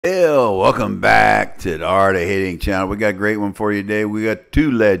Hey, welcome back to the Art of Hitting channel. We got a great one for you today. We got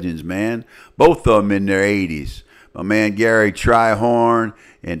two legends, man. Both of them in their 80s. My man Gary Tryhorn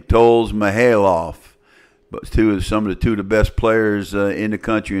and Mihailoff. But some of the best players in the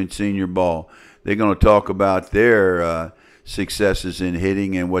country in senior ball. They're going to talk about their successes in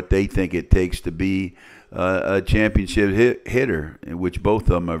hitting and what they think it takes to be a championship hitter, in which both of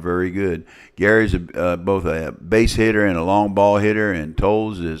them are very good. Gary's both a base hitter and a long ball hitter, and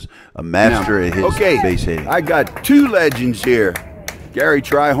Tolles is a master at his base hitting. I got two legends here, Gary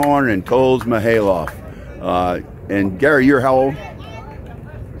Tryhorn and Tolles Mihailoff. And Gary, you're how old?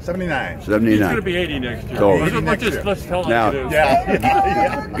 79. 79. He's going to be 80 next year. Let's tell him now, it is.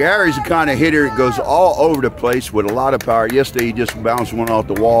 Yeah. Gary's the kind of hitter that goes all over the place with a lot of power. Yesterday he just bounced one off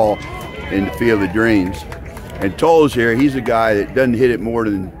the wall in the Field of Dreams. And Tolles here, he's a guy that doesn't hit it more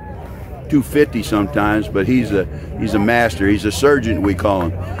than 250 sometimes, but he's a master. He's a surgeon, we call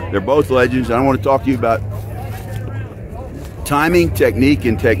him. They're both legends, and I want to talk to you about timing, technique,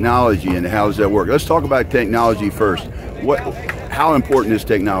 and technology, and how does that work. Let's talk about technology first. How important is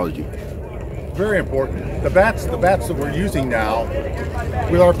technology? Very important. The bats that we're using now,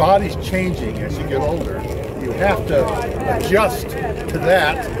 with our bodies changing as you get older, you have to adjust to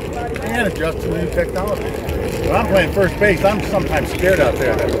that and adjust to new technology. When I'm playing first base, I'm sometimes scared out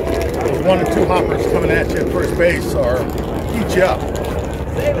there that those 1 and 2 hoppers coming at you at first base are eat you up.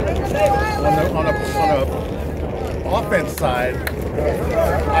 On a offense side,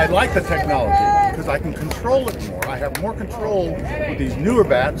 I like the technology because I can control it more. I have more control with these newer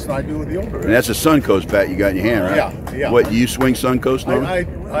bats than I do with the older bats. And that's a Suncoast bat you got in your hand, right? Yeah. What, you swing Suncoast now?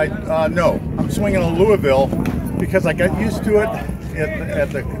 No. I'm swinging a Louisville because I got used to it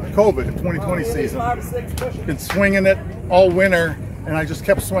at the COVID, the 2020 season. Been swinging it all winter, and I just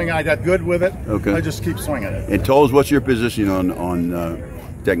kept swinging. I got good with it. Okay. I just keep swinging it. And Tolles, what's your position on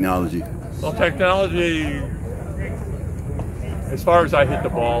technology? Well, technology, as far as I hit the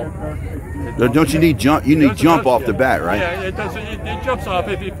ball. Don't you need jump? You need jump off the bat, right? Yeah, it does. It jumps off.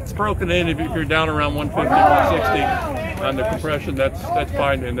 If it's broken in, if you're down around 150, 160 on the compression, that's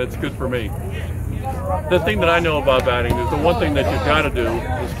fine, and that's good for me. The thing that I know about batting is the one thing that you've got to do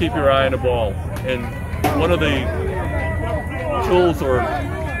is keep your eye on the ball. And one of the tools or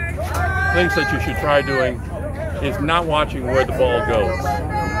things that you should try doing is not watching where the ball goes.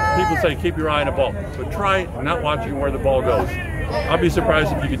 People say keep your eye on the ball, but try not watching where the ball goes. I'll be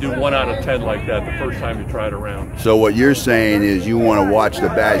surprised if you could do 1 out of 10 like that the first time you try it around. So what you're saying is you want to watch the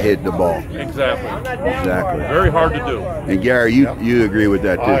bat hit the ball. Exactly. Exactly. Very hard to do. And Gary, you agree with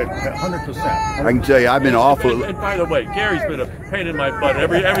that too? 100%. I can tell you, I've been awful. And by the way, Gary's been a pain in my butt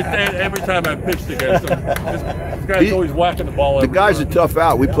every time I've pitched against him. This guy's always whacking the ball. The guy's a tough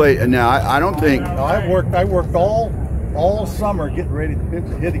out. We play, and now I don't think. No, I worked all summer getting ready to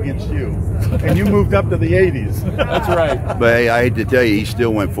hit against you, and you moved up to the 80s. That's right. But hey, I hate to tell you, he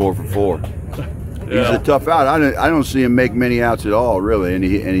still went 4 for 4. He's a tough out. I don't see him make many outs at all, really, and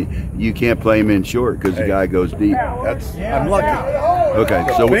you can't play him in short because the guy goes deep. I'm lucky. Okay,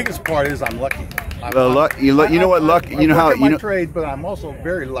 so the biggest part is I'm lucky. You know what luck? You know how my trade, but I'm also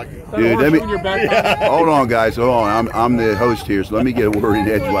very lucky. Dude, let me. Hold on, guys. Hold on. I'm the host here, so let me get a word in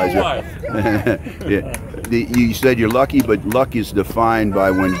edgewise. Yeah. You said you're lucky, but luck is defined by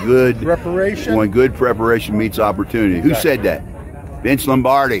when good preparation meets opportunity. Exactly. Who said that? Vince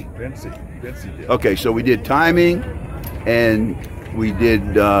Lombardi. Vince did. Okay, so we did timing, and we did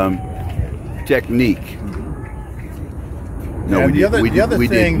technique. No, we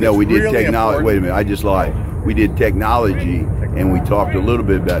did technology. Wait a minute, I just lied. We did technology, and we talked a little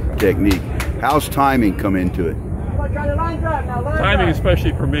bit about technique. How's timing come into it? Timing,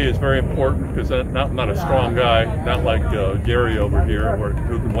 especially for me, is very important because I'm not a strong guy, not like Gary over here,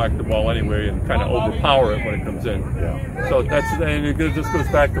 who can whack the ball anyway and kind of overpower it when it comes in. Yeah. So it just goes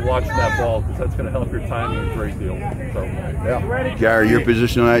back to watching that ball because that's going to help your timing a great deal. So, yeah. Gary, your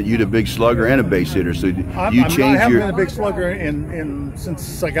position on that, you're the big slugger and a base hitter, so I haven't been a big slugger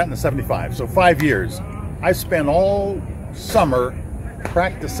since I got into 75, so 5 years. I spent all summer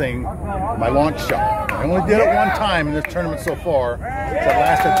practicing my launch shot. I only did it one time in this tournament so far. It's the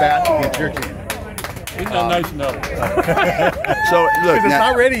last at bat against your team. He's not nice enough. So look, it's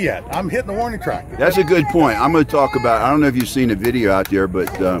not ready yet. I'm hitting the warning track. That's a good point. I'm going to talk about. I don't know if you've seen the video out there,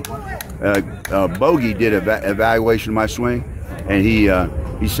 but Bogey did an evaluation of my swing, and he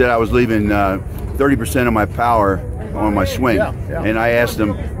said I was leaving 30% of my power on my swing. And I asked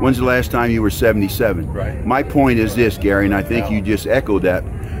him, when's the last time you were 77? Right. My point is this, Gary, and I think you just echoed that.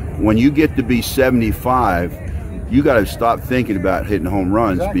 When you get to be 75, you got to stop thinking about hitting home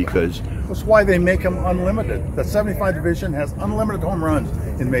runs because that's why they make them unlimited. The 75 division has unlimited home runs.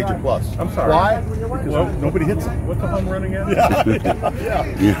 in Major Plus. I'm sorry. Why? Because nobody hits it. What's the home run again?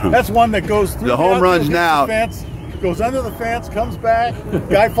 Yeah. That's one that goes through The home runs now. The fence, goes under the fence, comes back,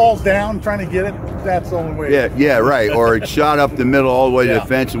 guy falls down trying to get it. That's the only way. Yeah, right. Or it's shot up the middle all the way to Yeah. the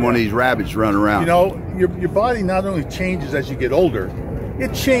fence, and one of these rabbits run around. You know, your body not only changes as you get older,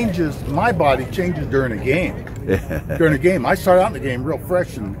 it changes. My body changes during a game. During a game, I start out in the game real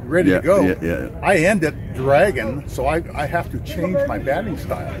fresh and ready to go. Yeah. I end it dragging, so I have to change my batting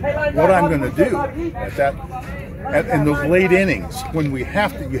style. What I'm going to do at that, in those late innings when you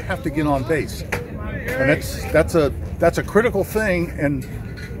have to get on base, and that's a critical thing. And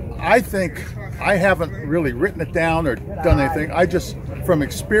I think I haven't really written it down or done anything. I just, from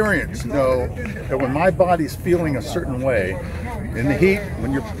experience, know that when my body's feeling a certain way in the heat,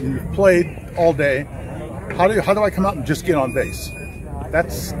 when you've played all day, how do I come out and just get on base?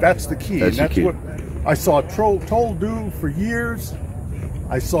 That's the key. That's the key. What I saw Toll do for years.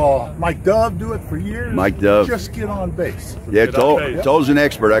 I saw Mike Dove do it for years. Mike Dove. Just get on base. Yeah, Get on base. Toll's an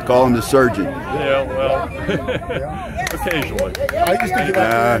expert. I call him the surgeon. Yeah, well, occasionally. I used to get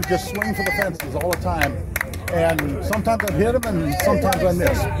out there and just swing for the fences all the time. And sometimes I hit them and sometimes I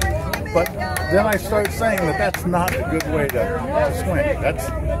miss. But then I started saying that that's not a good way to swing.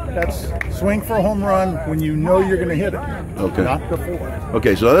 That's swing for a home run when you know you're going to hit it, Okay. not before.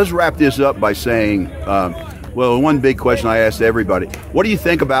 Okay, so let's wrap this up by saying, well, one big question I asked everybody: what do you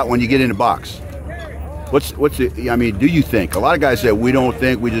think about when you get in the box? What's the? I mean, do you think? A lot of guys say we don't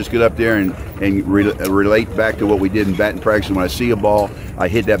think. We just get up there and relate back to what we did in batting practice. When I see a ball, I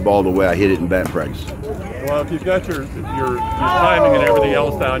hit that ball the way I hit it in batting practice. Well, if you've got your timing and everything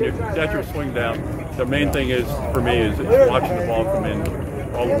else down, you've got your swing down. The main thing is, for me, is watching the ball come in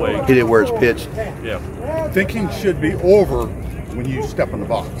all the way. Hit it where it's pitched. Yeah. Thinking should be over when you step in the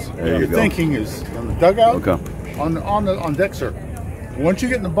box. There you go. Thinking is on the dugout, Okay. on deck circle. Once you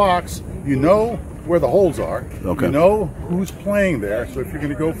get in the box, you know where the holes are. Okay. You know who's playing there. So if you're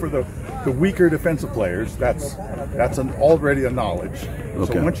going to go for the weaker defensive players, that's already a knowledge.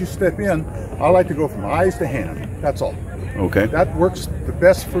 Okay. So once you step in, I like to go from eyes to hand. That's all. Okay. That works the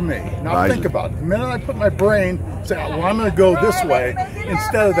best for me. Now Eyes. think about it. The minute I put my brain, say, well, I'm going to go this way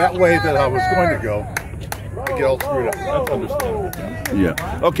instead of that way that I was going to go, I get all screwed up. That's understandable.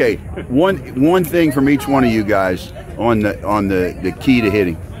 Yeah. Okay. One thing from each one of you guys on the key to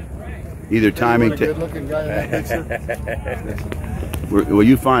hitting. Either timing. Good-looking guy in that picture. Will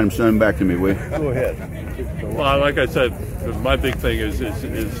you find him? Send him back to me, will you? Go ahead. Well, like I said, my big thing is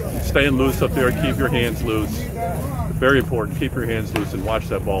staying loose up there. Keep your hands loose. Very important. Keep your hands loose and watch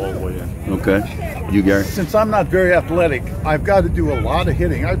that ball all the way in. Okay. You, Gary? Since I'm not very athletic, I've got to do a lot of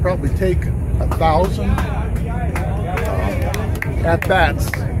hitting. I probably take 1,000 at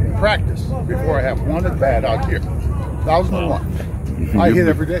bats in practice before I have one at bat out here. 1,001. I hit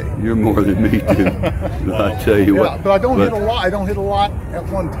every day. You're more than me, too. I tell you Yeah, what. but I don't hit a lot. I don't hit a lot at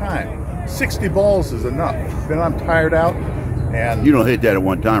one time. 60 balls is enough. Then I'm tired out, and You don't hit that at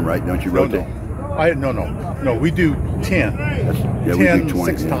one time, right? Don't you rotate? No. We do 10. Yeah, 10, we do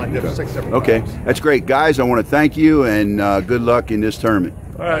 20. 6 times. Okay. 6 every Okay, time. that's great, guys. I want to thank you and good luck in this tournament.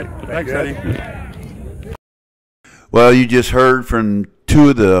 All right. Thanks, you. Eddie. Well, you just heard from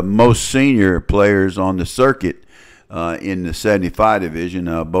two of the most senior players on the circuit in the 75 division.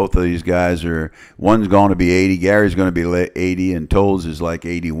 Both of these guys one's going to be 80, Gary's going to be 80, and Tolles is like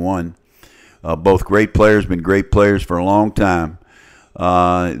 81. Both great players, been great players for a long time.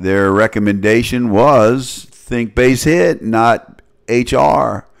 Their recommendation was think base hit, not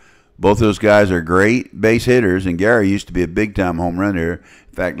HR. Both those guys are great base hitters, and Gary used to be a big-time home run hitter.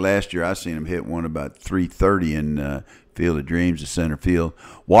 In fact, last year I seen him hit one about 330 in Field of Dreams, the center field.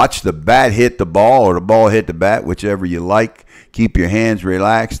 Watch the bat hit the ball or the ball hit the bat, whichever you like. Keep your hands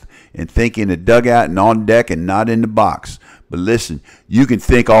relaxed and think in the dugout and on deck and not in the box. But listen, you can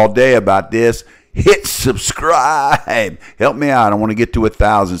think all day about this. Hit subscribe. Help me out. I want to get to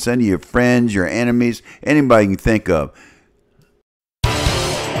 1,000. Send to your friends, your enemies, anybody you can think of.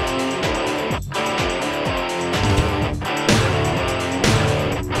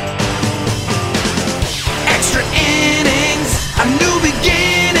 Extra innings, a new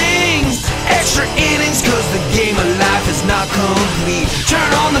beginnings. Extra innings, 'cause the game of life is not complete.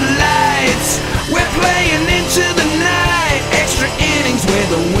 Turn on the lights, we're playing into the night. Extra innings, where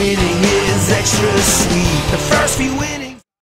the winning is extra sweet. The first few